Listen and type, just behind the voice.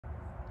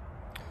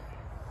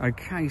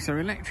Okay, so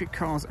electric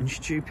cars and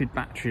stupid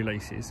battery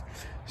leases.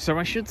 So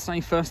I should say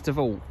first of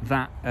all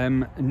that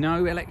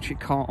no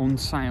electric car on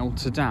sale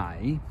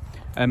today,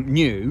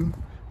 new,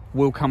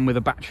 will come with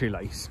a battery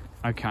lease.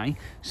 Okay,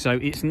 so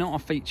it's not a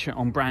feature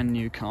on brand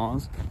new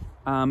cars.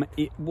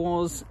 It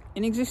was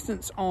in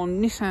existence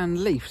on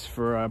Nissan Leafs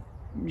for a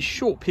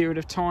short period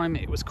of time.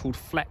 It was called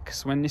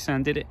Flex when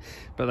Nissan did it,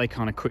 but they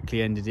kind of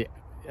quickly ended it,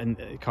 and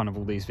kind of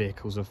all these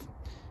vehicles have,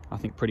 I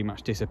think, pretty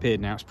much disappeared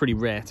now. It's pretty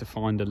rare to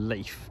find a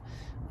Leaf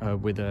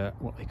with a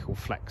what they call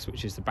Flex,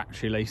 which is the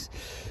battery lease.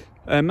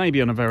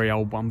 Maybe on a very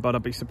old one, but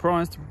I'd be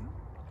surprised.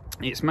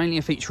 It's mainly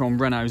a feature on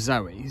Renault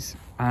Zoes,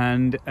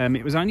 and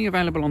it was only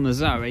available on the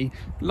Zoe,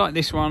 like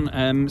this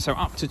one, so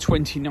up to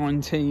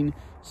 2019.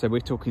 So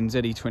we're talking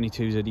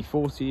ZE22,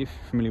 ZE40, if you're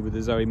familiar with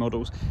the Zoe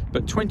models.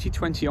 But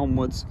 2020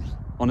 onwards,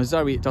 on a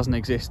Zoe it doesn't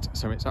exist,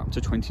 so it's up to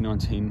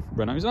 2019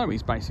 Renault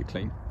Zoes,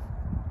 basically.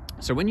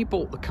 So when you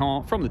bought the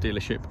car from the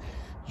dealership,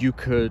 you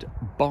could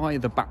buy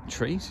the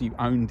battery, so you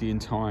owned the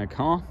entire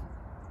car.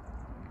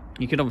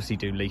 You could obviously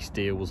do lease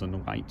deals and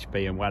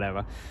HB and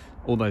whatever,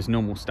 all those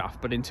normal stuff.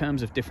 But in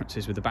terms of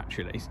differences with the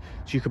battery lease,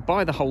 so you could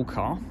buy the whole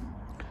car,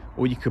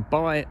 or you could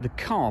buy the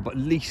car but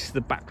lease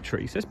the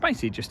battery. So it's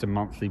basically just a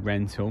monthly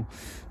rental,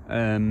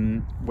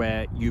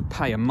 where you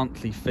pay a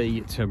monthly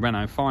fee to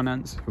Renault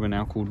Finance, who are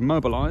now called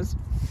Mobilise,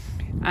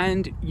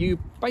 and you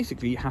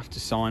basically have to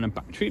sign a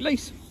battery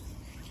lease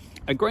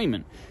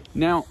agreement.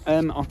 Now,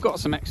 I've got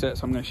some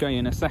excerpts I'm going to show you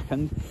in a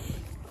second.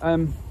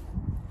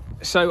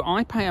 So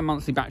I pay a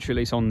monthly battery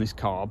lease on this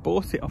car,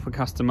 bought it off a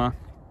customer,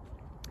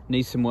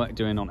 needs some work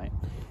doing on it.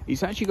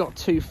 It's actually got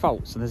two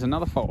faults, so there's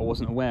another fault I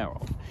wasn't aware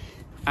of.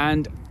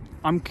 And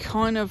I'm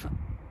kind of,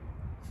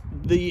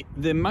 the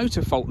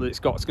motor fault that it's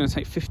got, it's going to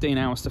take 15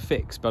 hours to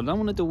fix, but I don't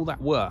want to do all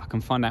that work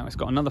and find out it's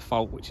got another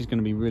fault which is going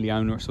to be really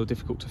onerous or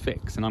difficult to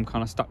fix, and I'm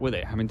kind of stuck with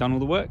it, having done all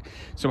the work.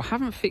 So I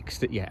haven't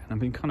fixed it yet, and I've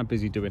been kind of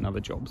busy doing other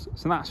jobs,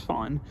 so that's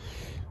fine.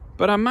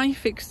 But I may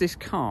fix this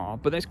car,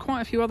 but there's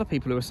quite a few other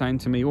people who are saying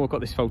to me, oh, I've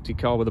got this faulty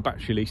car with a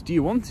battery lease, do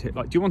you want it?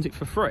 Like, do you want it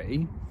for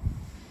free?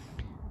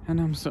 And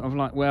I'm sort of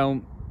like,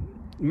 well,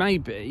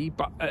 maybe,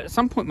 but at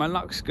some point my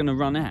luck's going to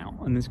run out,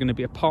 and there's going to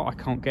be a part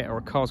I can't get, or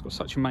a car's got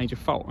such a major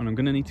fault, and I'm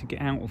going to need to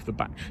get out of the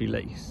battery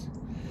lease.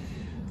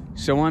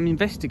 So I'm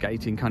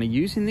investigating, kind of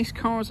using this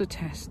car as a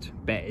test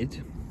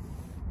bed.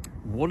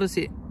 What does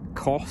it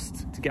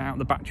cost to get out of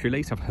the battery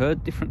lease? I've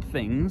heard different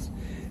things,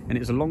 and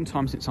it's a long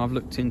time since I've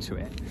looked into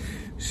it.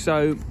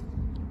 So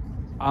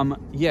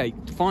yeah,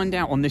 find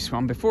out on this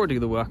one before I do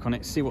the work on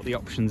it, see what the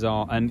options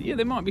are, and yeah,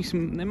 there might be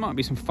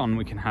some fun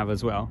we can have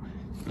as well,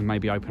 and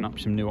maybe open up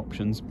some new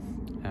options,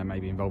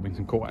 maybe involving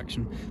some court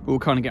action. But we'll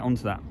kind of get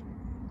onto that.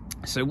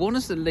 So what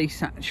does the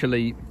lease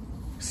actually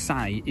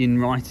say in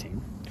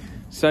writing?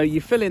 So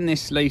you fill in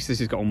this lease. This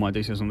has got all my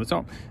details on the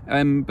top,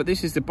 but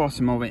this is the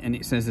bottom of it, and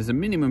it says there's a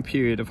minimum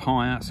period of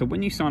hire. So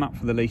when you sign up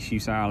for the lease, you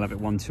say I'll have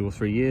it 1, 2 or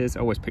 3 years. I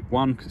always pick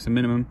 1 because it's a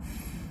minimum.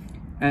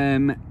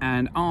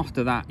 And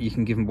after that you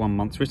can give them 1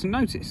 month's written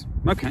notice.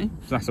 Okay,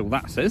 so that's all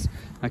that says.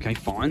 Okay,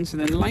 fine. So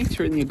then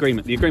later in the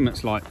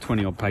agreement's like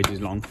 20 odd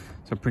pages long,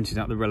 so I printed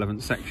out the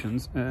relevant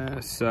sections.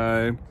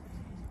 So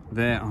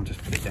there, I'll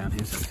just put it down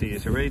here so it's easier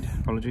to read.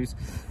 Apologies.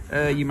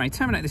 You may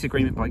terminate this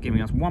agreement by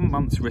giving us 1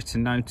 month's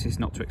written notice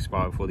not to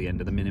expire before the end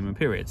of the minimum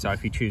period. So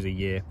if you choose a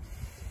year,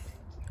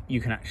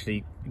 you can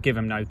actually give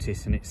them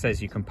notice, and it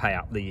says you can pay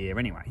up the year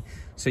anyway.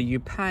 So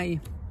you pay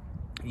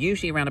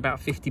usually around about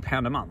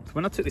 £50 a month.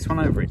 When I took this one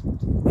over,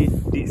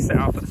 it's set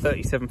up at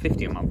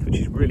 £37.50 a month, which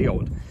is really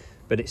odd,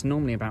 but it's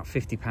normally about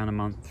 £50 a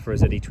month for a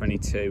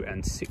ZE22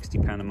 and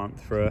 £60 a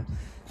month for a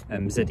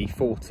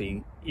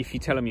ZE40. If you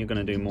tell them you're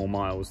going to do more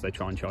miles, they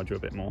try and charge you a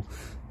bit more,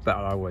 but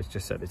I always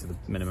just set this to the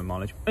minimum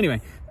mileage. Anyway,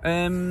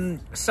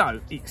 so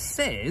it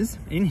says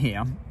in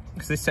here,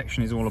 because this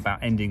section is all about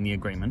ending the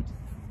agreement,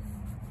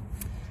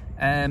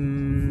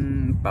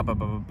 and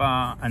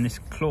this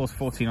clause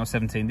 14 or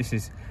 17, this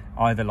is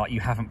either like you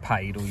haven't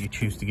paid or you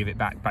choose to give it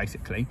back,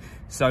 basically.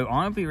 So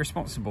I'll be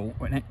responsible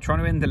when trying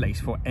to end the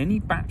lease for any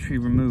battery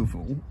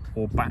removal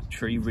or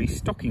battery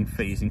restocking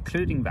fees,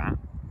 including that,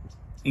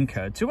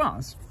 incurred to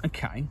us.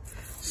 Okay,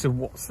 so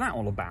what's that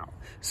all about?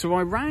 So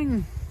I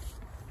rang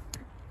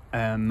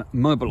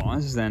Mobilise,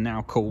 as they're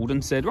now called,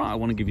 and said, right, I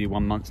want to give you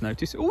 1 month's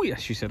notice. Oh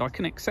yes, she said, I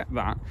can accept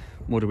that.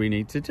 What do we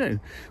need to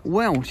do?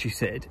 Well, she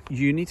said,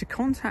 you need to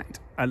contact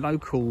a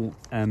local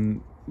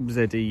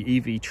ZE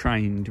EV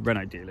trained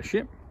Renault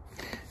dealership,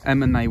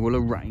 and they will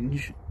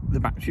arrange the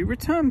battery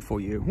return for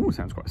you. Oh,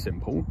 sounds quite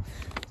simple.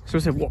 So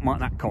I said, what might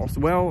that cost?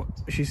 Well,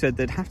 she said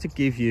they'd have to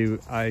give you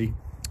a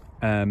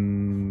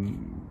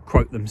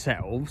quote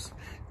themselves,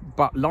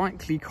 but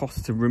likely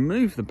cost to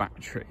remove the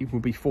battery will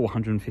be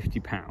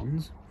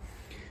 £450.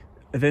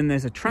 Then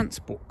there's a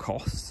transport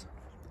cost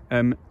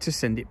to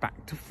send it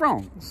back to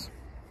France.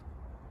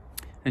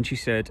 and she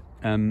said,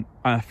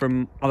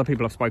 from other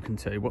people I've spoken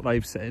to, what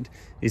they've said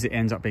is it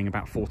ends up being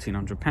about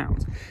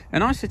 £1,400.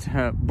 And I said to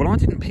her, well, I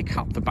didn't pick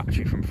up the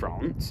battery from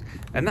France,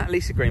 and that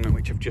lease agreement,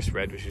 which I've just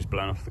read, which is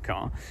blown off the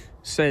car,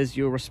 says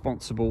you're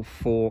responsible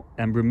for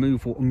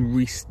removal and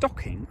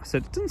restocking. I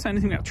said, it doesn't say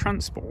anything about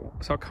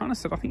transport. So I kind of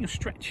said, I think you're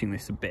stretching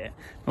this a bit.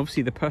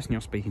 Obviously, the person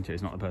you're speaking to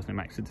is not the person who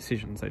makes the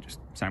decisions. They're just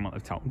saying what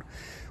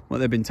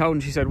they've been told.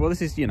 And she said, well,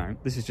 this is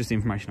just the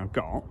information I've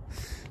got.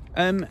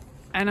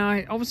 And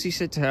I obviously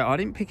said to her, I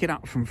didn't pick it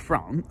up from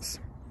France.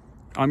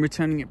 I'm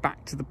returning it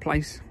back to the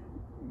place,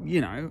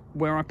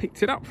 where I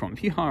picked it up from.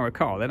 If you hire a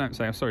car, they don't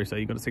say, oh, sorry, sir,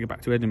 you've got to take it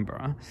back to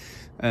Edinburgh,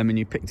 and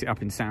you picked it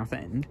up in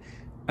Southend.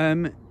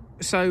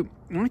 So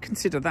I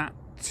consider that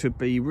to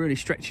be really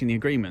stretching the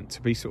agreement,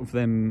 to be sort of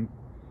them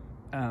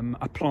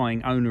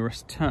applying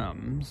onerous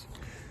terms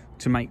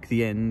to make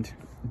the end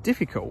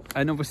difficult,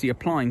 and obviously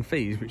applying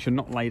fees which are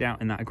not laid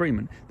out in that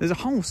agreement. There's a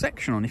whole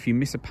section on if you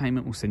miss a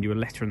payment, we'll send you a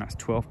letter, and that's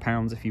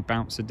 £12. If you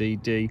bounce a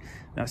DD,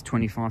 that's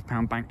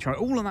 £25 bank charge.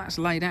 All of that's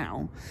laid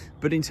out,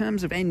 but in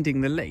terms of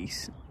ending the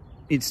lease,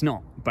 it's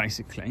not,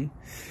 basically.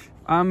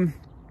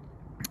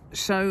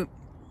 So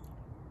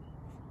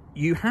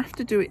you have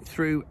to do it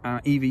through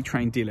our EV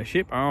Train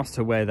dealership. I asked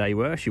her where they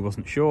were. She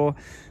wasn't sure.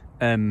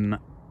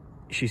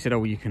 She said, oh,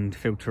 well, you can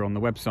filter on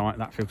the website.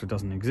 That filter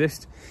doesn't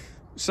exist.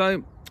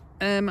 So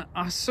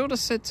I sort of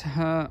said to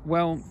her,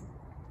 well,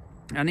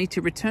 I need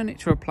to return it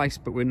to a place,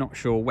 but we're not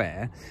sure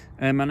where.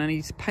 And I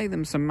need to pay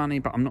them some money,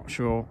 but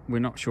we're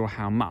not sure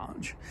how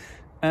much.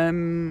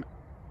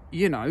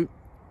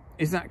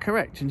 Is that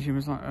correct? And she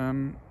was like,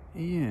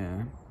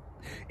 yeah.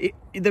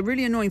 The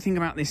really annoying thing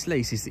about this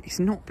lease is that it's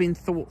not been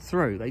thought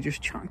through. They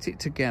just chucked it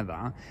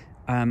together,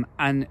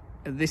 and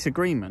this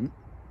agreement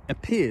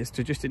appears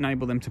to just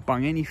enable them to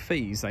bung any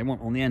fees they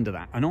want on the end of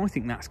that. And I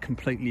think that's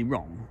completely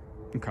wrong.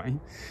 Okay.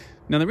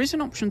 Now, there is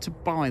an option to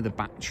buy the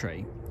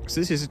battery. So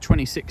this is a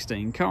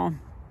 2016 car.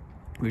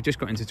 We've just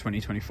got into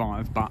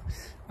 2025, but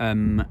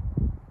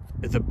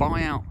the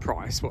buyout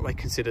price, what they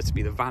consider to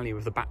be the value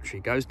of the battery,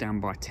 goes down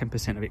by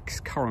 10% of its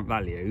current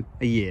value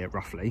a year,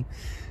 roughly.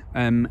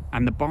 And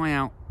the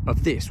buyout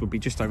of this would be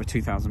just over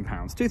 £2,000,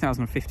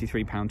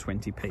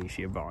 £2,053.20p,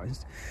 she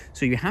advised.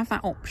 So you have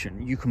that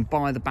option. You can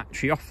buy the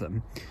battery off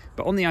them,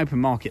 but on the open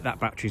market, that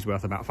battery's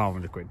worth about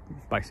 500 quid,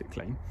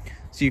 basically.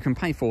 So you can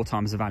pay 4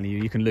 times the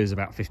value, you can lose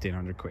about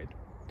 1,500 quid.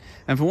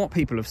 And for what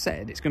people have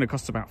said, it's going to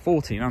cost about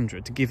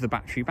 1,400 to give the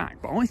battery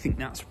back. But I think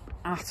that's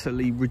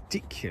utterly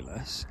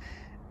ridiculous.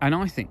 And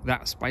I think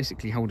that's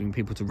basically holding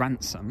people to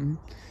ransom,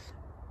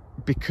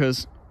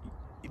 because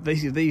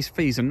these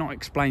fees are not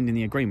explained in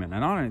the agreement,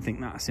 and I don't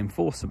think that's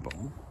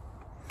enforceable.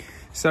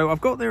 So I've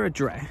got their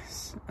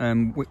address,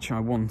 which I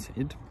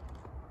wanted,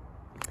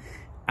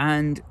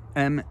 and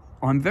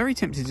I'm very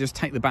tempted to just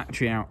take the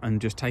battery out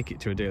and just take it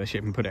to a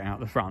dealership and put it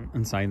out the front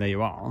and say, there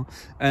you are,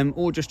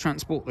 or just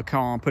transport the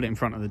car, put it in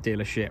front of the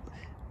dealership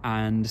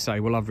and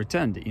say, well, I've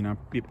returned it.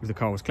 The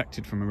car was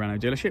collected from a Renault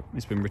dealership,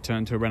 it's been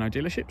returned to a Renault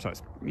dealership, so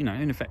it's,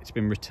 in effect, it's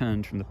been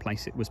returned from the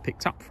place it was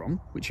picked up from,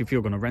 which, if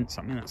you're going to rent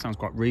something, that sounds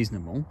quite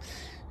reasonable.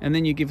 And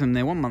then you give them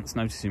their 1 month's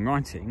notice in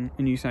writing,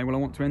 and you say, well, I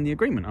want to end the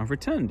agreement, I've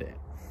returned it.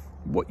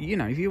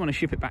 If you want to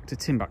ship it back to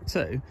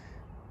Timbuktu,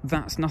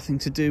 that's nothing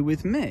to do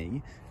with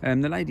me.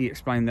 The lady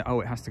explained that,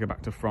 it has to go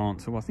back to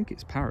France, or I think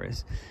it's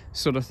Paris,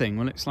 sort of thing.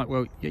 Well, it's like,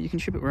 well, yeah, you can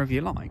ship it wherever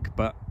you like,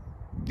 but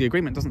the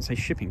agreement doesn't say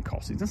shipping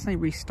costs. It doesn't say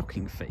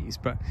restocking fees,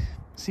 but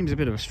it seems a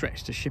bit of a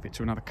stretch to ship it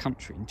to another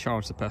country and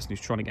charge the person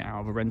who's trying to get out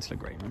of a rental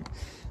agreement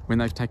when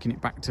they've taken it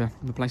back to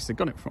the place they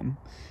got it from.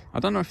 I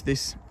don't know if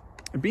this...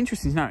 It'd be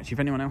interesting to know, actually, if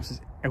anyone else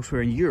is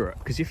elsewhere in Europe,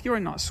 because if you're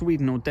in, like,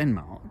 Sweden or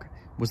Denmark,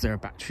 was there a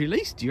battery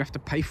lease? Do you have to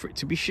pay for it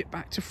to be shipped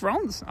back to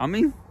France? I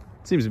mean,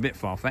 it seems a bit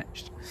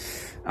far-fetched.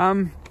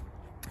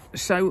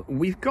 So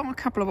we've got a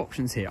couple of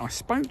options here. I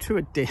spoke to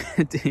a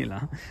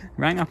dealer,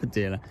 rang up a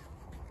dealer,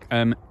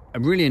 a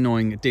really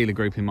annoying dealer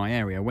group in my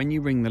area. When you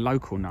ring the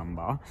local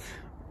number,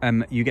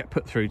 you get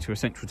put through to a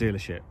central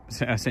dealership,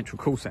 a central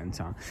call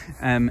centre,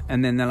 and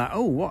then they're like,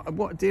 oh,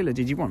 what dealer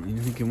did you want? And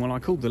you're thinking, well, I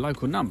called the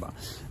local number.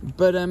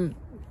 But,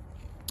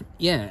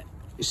 yeah,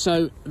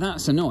 so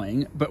that's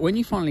annoying. But when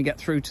you finally get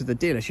through to the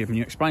dealership and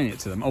you explain it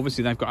to them,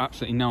 obviously they've got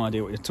absolutely no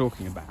idea what you're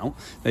talking about.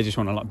 They just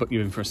want to, like, book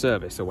you in for a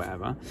service or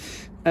whatever.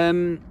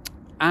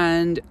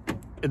 And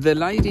the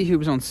lady who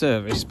was on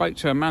service spoke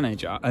to her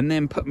manager and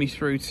then put me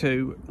through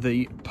to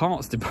the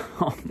parts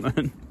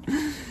department.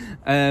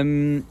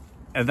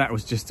 That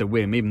was just a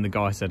whim. Even the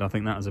guy said, I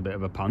think that was a bit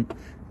of a punt,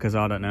 because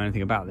I don't know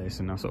anything about this,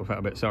 and I sort of felt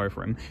a bit sorry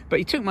for him. But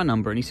he took my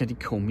number and he said he'd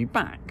call me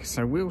back,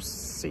 so we'll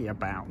see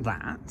about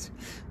that.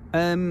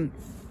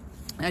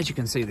 As you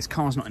can see, this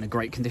car's not in a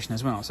great condition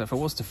as well, so if I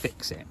was to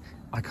fix it,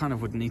 I kind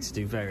of would need to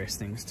do various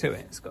things to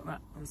it. It's got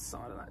that on the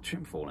side of that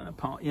trim falling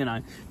apart,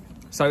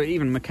 So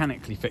even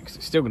mechanically fixed,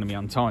 it's still going to be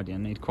untidy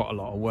and need quite a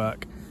lot of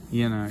work.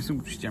 It's all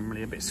just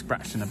generally a bit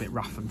scratched and a bit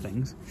rough and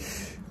things.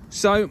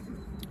 So,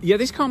 yeah,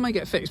 this car may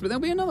get fixed, but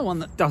there'll be another one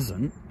that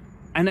doesn't.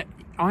 And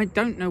I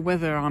don't know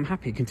whether I'm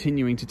happy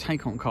continuing to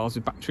take on cars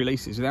with battery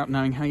leases without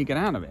knowing how you get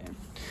out of it.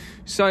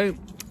 So,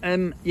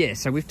 yeah,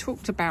 so we've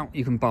talked about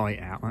you can buy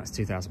it out. That's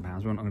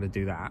 £2,000. We're not going to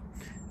do that.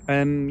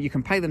 You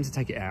can pay them to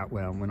take it out.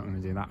 Well, we're not going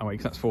to do that. Oh, wait,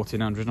 because that's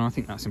 £1,400, and I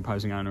think that's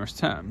imposing onerous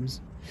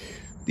terms.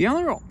 The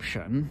other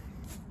option,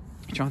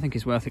 which I think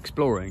is worth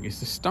exploring, is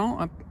to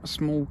start a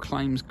small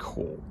claims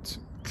court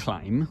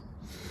claim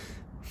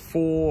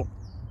for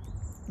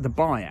the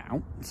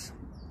buyout.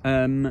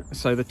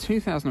 So the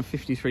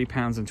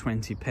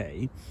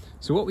 £2,053.20.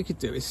 So what we could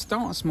do is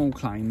start a small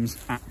claims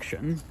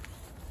action,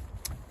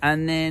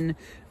 and then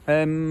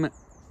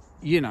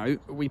you know,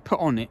 we put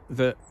on it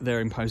that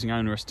they're imposing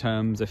onerous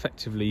terms,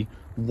 effectively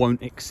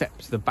won't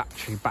accept the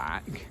battery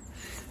back.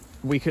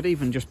 We could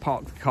even just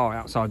park the car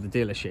outside the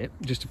dealership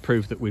just to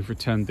prove that we've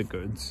returned the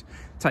goods,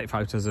 take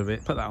photos of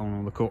it, put that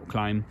on the court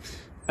claim,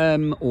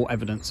 or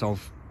evidence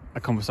of a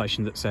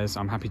conversation that says,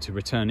 I'm happy to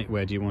return it,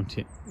 where do you want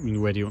it,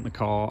 where do you want the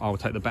car, I'll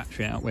take the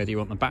battery out, where do you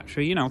want the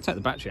battery, you know, I'll take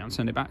the battery out and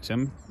send it back to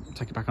them,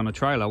 take it back on a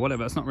trailer,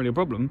 whatever, it's not really a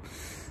problem.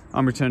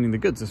 I'm returning the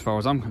goods as far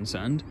as I'm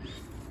concerned.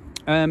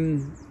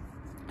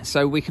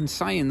 So we can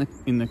say in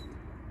the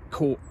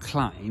court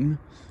claim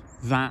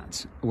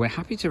that we're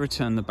happy to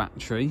return the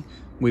battery,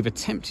 we've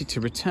attempted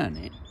to return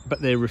it, but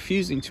they're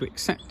refusing to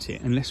accept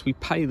it unless we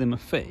pay them a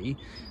fee.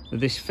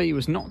 This fee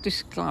was not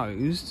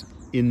disclosed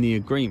in the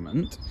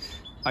agreement.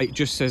 It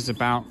just says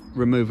about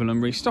removal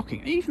and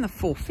restocking. Even the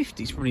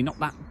 450 is probably not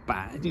that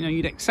bad. You know,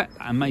 you'd accept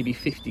that, and maybe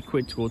 50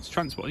 quid towards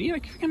transport. You know,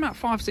 if you came out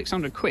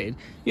 500-600 quid,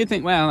 you'd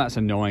think, well, that's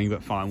annoying,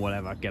 but fine,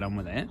 whatever, get on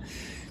with it.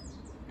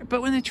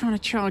 But when they're trying to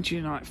charge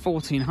you like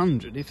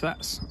 1,400, if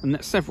that's, and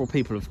that several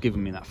people have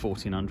given me that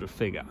 1,400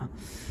 figure,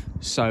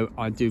 so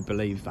I do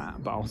believe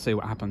that. But I'll see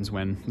what happens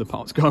when the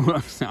parts go and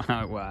works out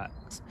how it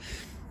works.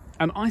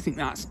 And I think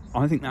that's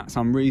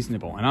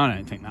unreasonable, and I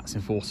don't think that's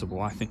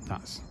enforceable. I think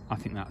that's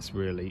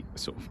really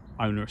sort of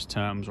onerous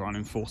terms or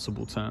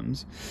unenforceable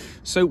terms.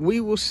 So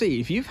we will see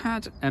if you've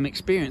had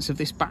experience of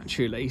this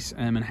battery lease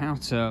and how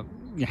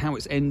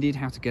it's ended,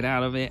 how to get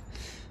out of it.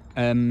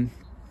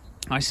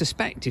 I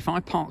suspect if I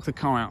park the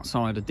car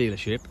outside a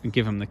dealership and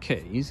give them the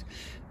keys,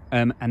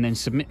 and then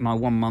submit my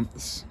 1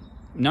 month's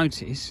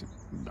notice,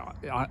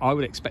 I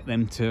would expect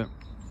them to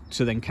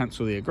then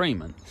cancel the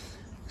agreement.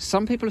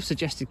 Some people have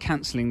suggested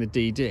cancelling the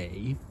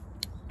DD,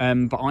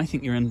 but I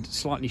think you're in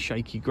slightly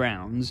shaky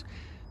grounds,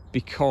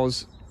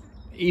 because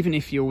even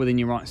if you're within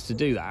your rights to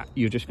do that,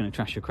 you're just going to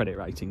trash your credit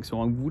rating.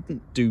 So I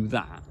wouldn't do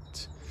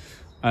that.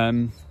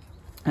 I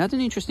had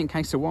an interesting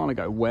case a while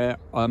ago where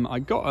I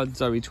got a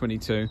Zoe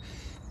 22,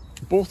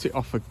 bought it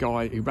off a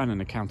guy who ran an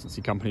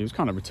accountancy company. He was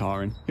kind of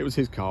retiring. It was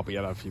his car, but he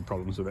had a few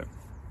problems with it.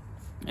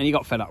 And he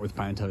got fed up with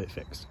paying to have it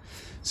fixed.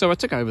 So I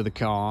took over the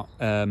car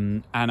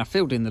and I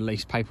filled in the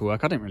lease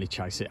paperwork. I didn't really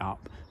chase it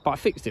up, but I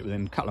fixed it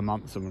within a couple of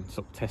months and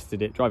sort of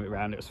tested it, drove it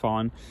around, it was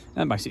fine,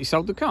 and basically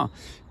sold the car.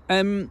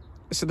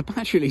 So the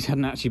battery lease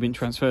hadn't actually been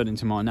transferred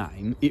into my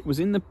name. It was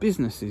in the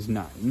business's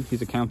name,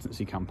 his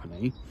accountancy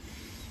company.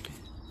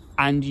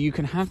 And you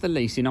can have the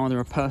lease in either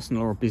a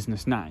personal or a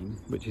business name,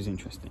 which is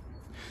interesting.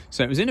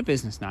 So it was in a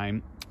business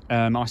name.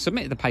 I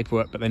submitted the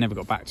paperwork, but they never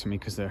got back to me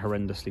because they're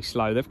horrendously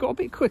slow. They've got a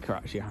bit quicker,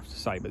 actually, I have to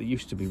say, but they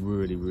used to be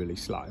really, really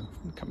slow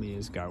a couple of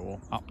years ago, or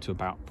up to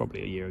about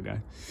probably a year ago.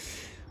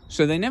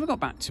 So they never got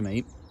back to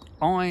me.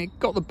 I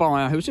got the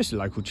buyer, who was just a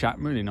local chap,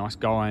 really nice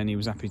guy, and he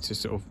was happy to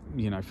sort of,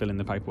 you know, fill in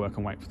the paperwork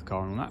and wait for the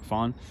car and all that,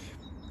 fine.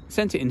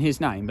 Sent it in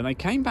his name, but they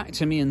came back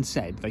to me and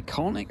said they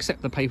can't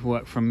accept the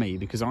paperwork from me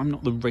because I'm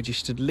not the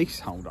registered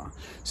leaseholder.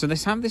 So they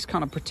have this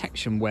kind of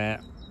protection where,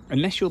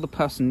 unless you're the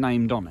person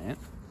named on it,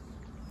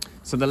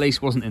 so the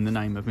lease wasn't in the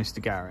name of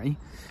Mr. Gary,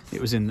 it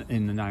was in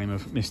the name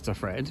of Mr.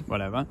 Fred,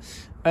 whatever.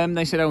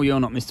 They said, oh, you're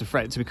not Mr.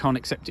 Fred, so we can't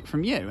accept it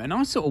from you. And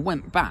I sort of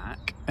went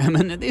back,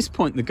 and at this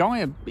point,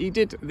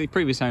 the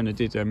previous owner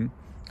did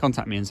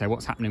contact me and say,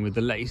 what's happening with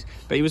the lease?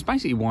 But he was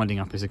basically winding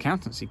up his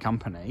accountancy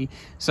company.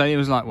 So he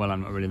was like, well,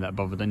 I'm not really that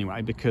bothered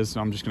anyway, because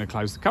I'm just going to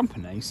close the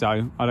company.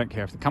 So I don't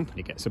care if the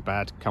company gets a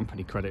bad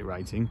company credit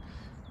rating.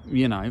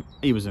 You know,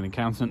 he was an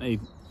accountant.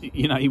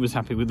 He was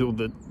happy with all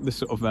the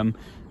sort of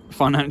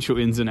financial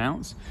ins and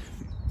outs.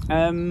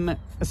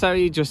 So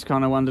he just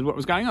kind of wondered what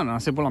was going on. And I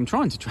said, well, I'm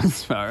trying to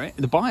transfer it.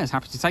 The buyer's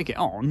happy to take it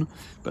on,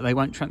 but they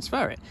won't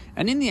transfer it.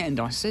 And in the end,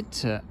 I said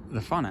to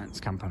the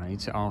finance company,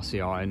 to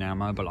RCI, now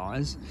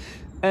Mobilise,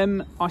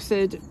 I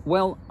said,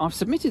 well, I've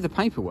submitted the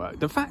paperwork.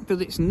 The fact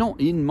that it's not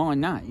in my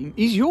name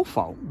is your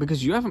fault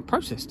because you haven't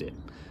processed it.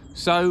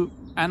 So,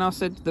 and I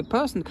said, the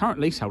current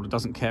leaseholder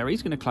doesn't care.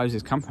 He's going to close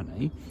his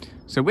company.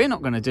 So we're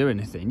not going to do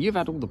anything. You've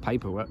had all the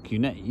paperwork you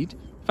need.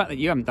 The fact that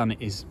you haven't done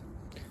it is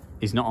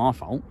not our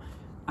fault.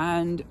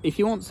 And if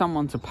you want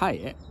someone to pay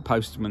it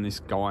post when this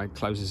guy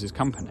closes his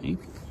company,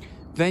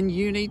 then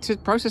you need to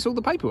process all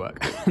the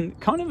paperwork. And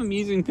kind of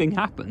amusing thing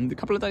happened. A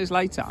couple of days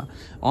later,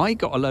 I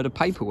got a load of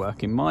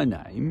paperwork in my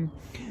name,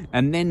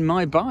 and then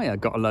my buyer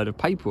got a load of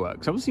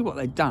paperwork. So obviously what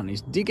they'd done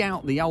is dig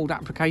out the old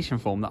application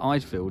form that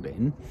I'd filled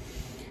in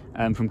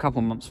from a couple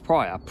of months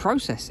prior,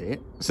 process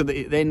it, so that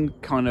it then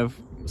kind of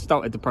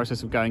started the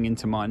process of going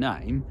into my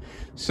name,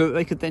 so that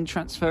they could then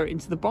transfer it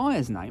into the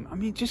buyer's name. I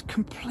mean, just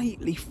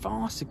completely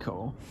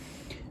farcical.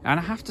 And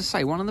I have to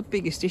say, one of the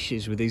biggest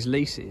issues with these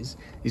leases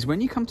is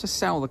when you come to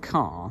sell the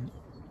car,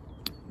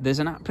 there's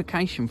an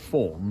application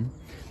form.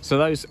 So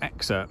those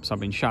excerpts I've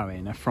been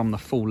showing are from the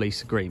full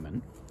lease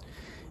agreement.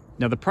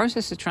 Now, the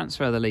process to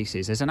transfer the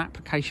leases, there's an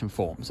application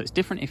form. So it's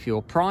different if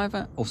you're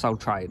private or sole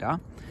trader.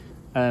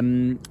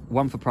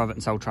 One for private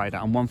and sole trader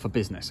and one for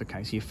business.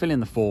 Okay, so you fill in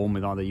the form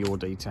with either your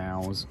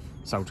details,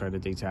 sole trader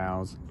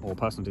details, or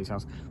personal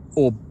details,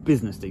 or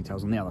business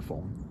details on the other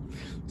form.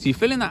 So you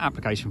fill in that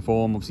application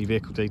form, obviously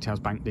vehicle details,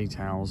 bank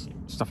details,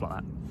 stuff like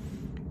that.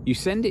 You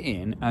send it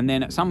in, and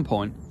then at some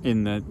point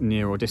in the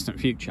near or distant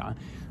future,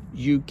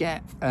 you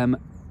get an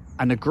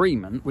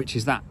agreement, which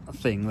is that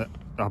thing that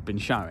I've been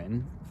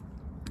showing,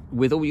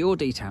 with all your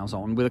details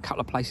on, with a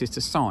couple of places to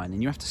sign,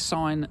 and you have to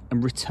sign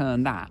and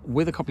return that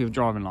with a copy of a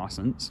driving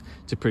licence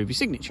to prove your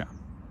signature.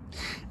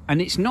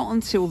 And it's not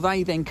until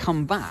they then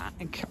come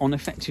back on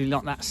effectively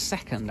like that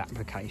second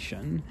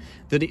application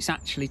that it's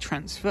actually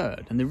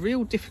transferred. And the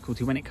real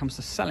difficulty when it comes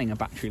to selling a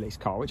battery lease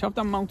car, which I've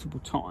done multiple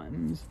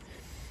times,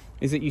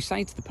 is that you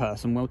say to the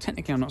person, well,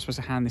 technically I'm not supposed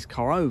to hand this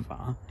car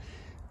over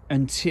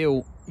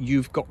until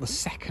you've got the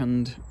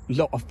second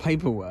lot of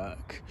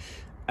paperwork.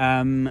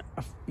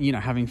 You know,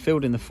 having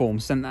filled in the form,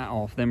 sent that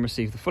off, then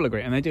received the full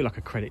agreement, and they do like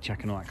a credit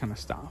check and all that kind of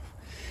stuff.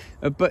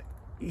 But,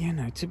 you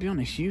know, to be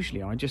honest,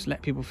 usually I just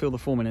let people fill the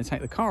form in and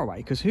take the car away,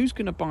 because who's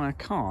going to buy a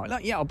car?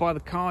 Like, yeah, I'll buy the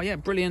car, yeah,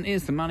 brilliant,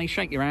 here's the money,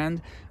 shake your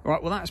hand. All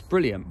right, well, that's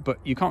brilliant, but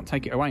you can't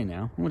take it away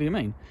now. What do you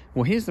mean?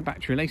 Well, here's the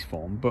battery lease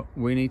form, but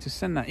we need to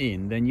send that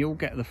in, then you'll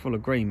get the full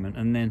agreement,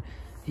 and then,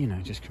 you know,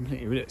 just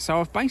completely rid of it. So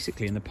I've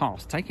basically, in the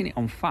past, taken it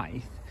on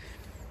faith,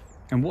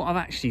 and what I've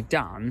actually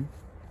done,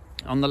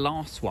 on the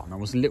last one, I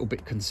was a little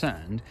bit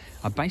concerned.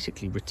 I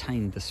basically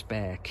retained the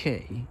spare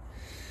key,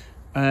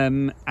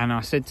 and I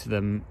said to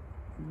them,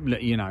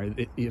 look, you know,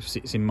 if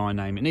it's in my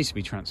name, it needs to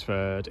be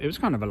transferred. It was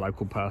kind of a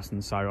local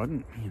person, so I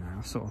didn't, you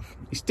know, sort of,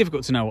 it's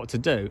difficult to know what to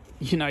do.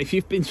 You know, if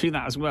you've been through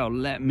that as well,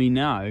 let me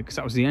know, because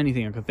that was the only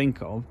thing I could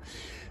think of.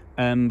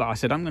 But I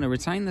said, I'm going to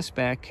retain the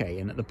spare key,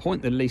 and at the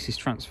point the lease is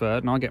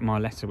transferred and I get my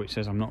letter which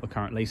says I'm not the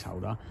current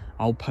leaseholder,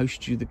 I'll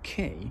post you the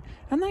key.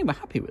 And they were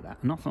happy with that.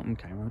 And I thought,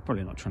 okay, well, they're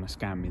probably not trying to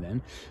scam me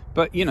then.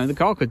 But, you know, the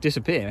car could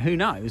disappear, who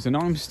knows? And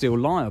I'm still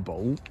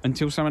liable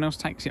until someone else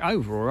takes it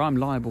over, or I'm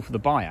liable for the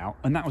buyout.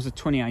 And that was a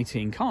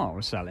 2018 car I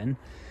was selling.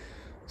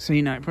 So,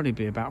 you know, it'd probably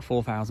be about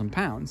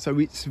 £4,000. So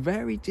it's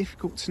very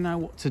difficult to know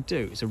what to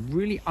do. It's a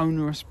really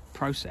onerous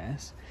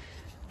process.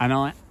 And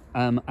I,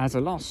 as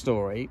a last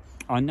story,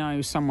 I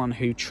know someone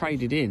who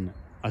traded in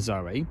a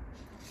Zoe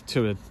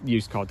to a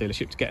used car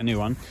dealership to get a new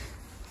one,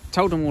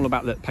 told them all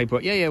about the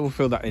paperwork. Yeah, we'll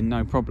fill that in,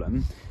 no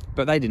problem.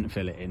 But they didn't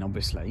fill it in,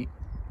 obviously.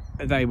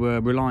 They were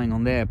relying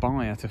on their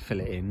buyer to fill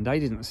it in. They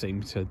didn't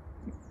seem to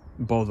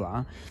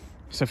bother.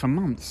 So for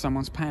months,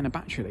 someone's paying a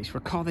battery lease for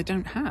a car they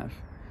don't have.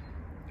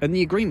 And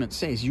the agreement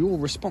says you're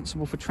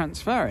responsible for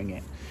transferring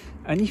it.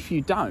 And if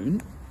you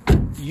don't,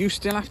 you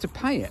still have to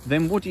pay it.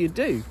 Then what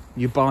do?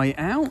 You buy it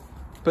out?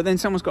 But then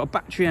someone's got a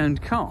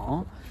battery-owned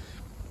car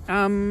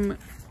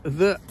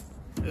that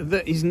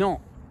is not,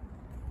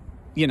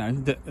 you know,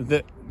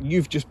 that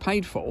you've just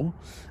paid for,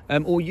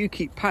 or you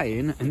keep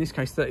paying, in this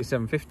case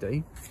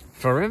 £37.50,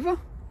 forever.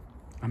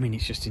 I mean,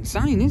 it's just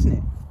insane, isn't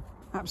it?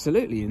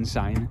 Absolutely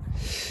insane.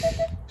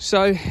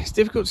 So it's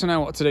difficult to know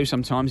what to do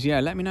sometimes.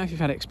 Yeah, let me know if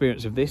you've had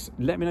experience of this.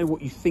 Let me know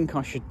what you think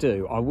I should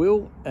do. I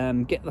will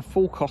get the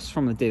full costs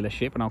from the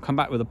dealership, and I'll come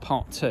back with a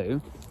part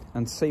 2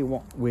 and see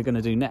what we're going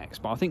to do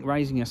next. But I think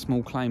raising a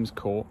small claims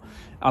court,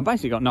 I've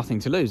basically got nothing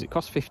to lose. It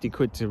costs 50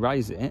 quid to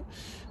raise it.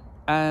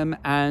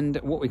 And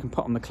what we can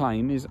put on the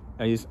claim is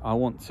I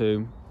want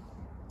to,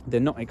 they're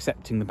not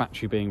accepting the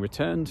battery being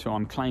returned, so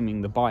I'm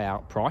claiming the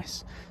buyout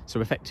price.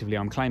 So effectively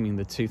I'm claiming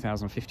the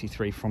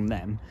 2,053 from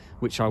them,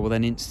 which I will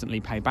then instantly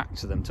pay back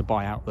to them to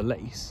buy out the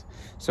lease.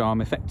 So I'm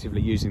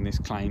effectively using this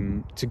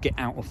claim to get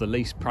out of the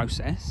lease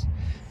process.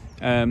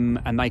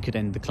 And they could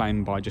end the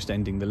claim by just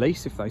ending the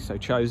lease if they so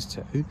chose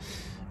to.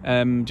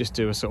 Just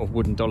do a sort of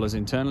wooden dollars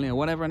internally or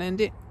whatever and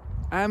end it.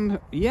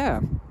 Yeah,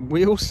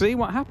 we'll see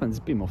what happens.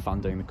 It'd be more fun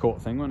doing the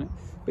court thing, wouldn't it?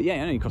 But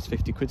yeah, it only costs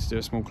 50 quid to do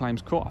a small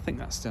claims court. I think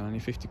that's still only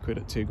 50 quid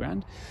at 2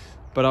 grand.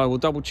 But I will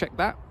double check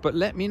that. But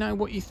let me know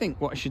what you think,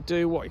 what I should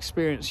do, what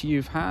experience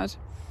you've had.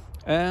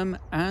 And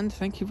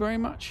thank you very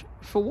much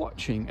for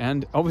watching.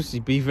 And obviously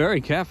be very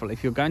careful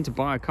if you're going to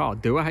buy a car.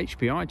 Do a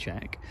HPI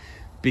check.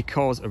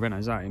 Because a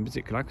Renault Zoe in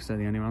particular, because they're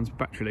the only ones with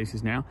battery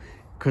leases now,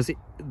 because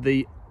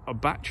the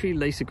battery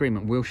lease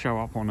agreement will show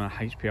up on a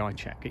HPI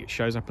check. It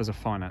shows up as a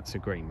finance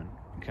agreement.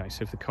 Okay,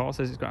 so if the car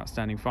says it's got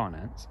outstanding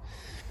finance,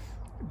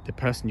 the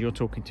person you're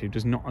talking to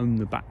does not own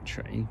the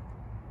battery.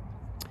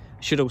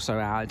 Should also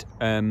add,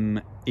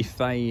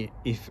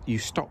 if you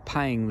stop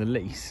paying the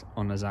lease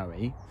on a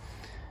Zoe,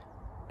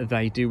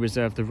 they do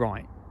reserve the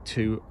right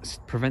to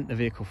prevent the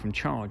vehicle from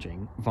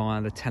charging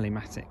via the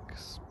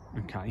telematics.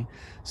 Okay,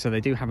 so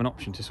they do have an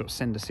option to sort of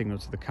send a signal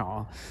to the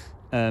car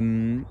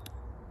and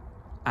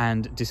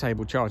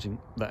disable charging.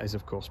 That is,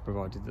 of course,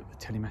 provided that the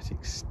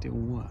telematics still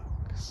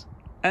works.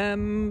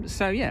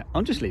 So yeah,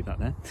 I'll just leave that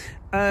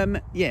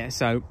there. Yeah,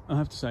 so I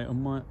have to say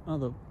on my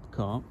other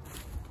car,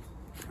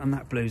 and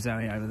that blue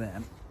Zoe over there,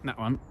 that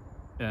one,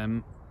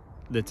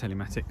 the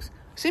telematics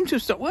seem to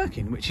have stopped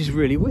working, which is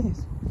really weird.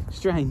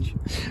 Strange.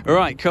 All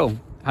right, cool.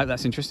 Hope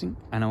that's interesting,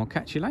 and I will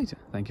catch you later.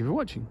 Thank you for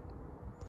watching.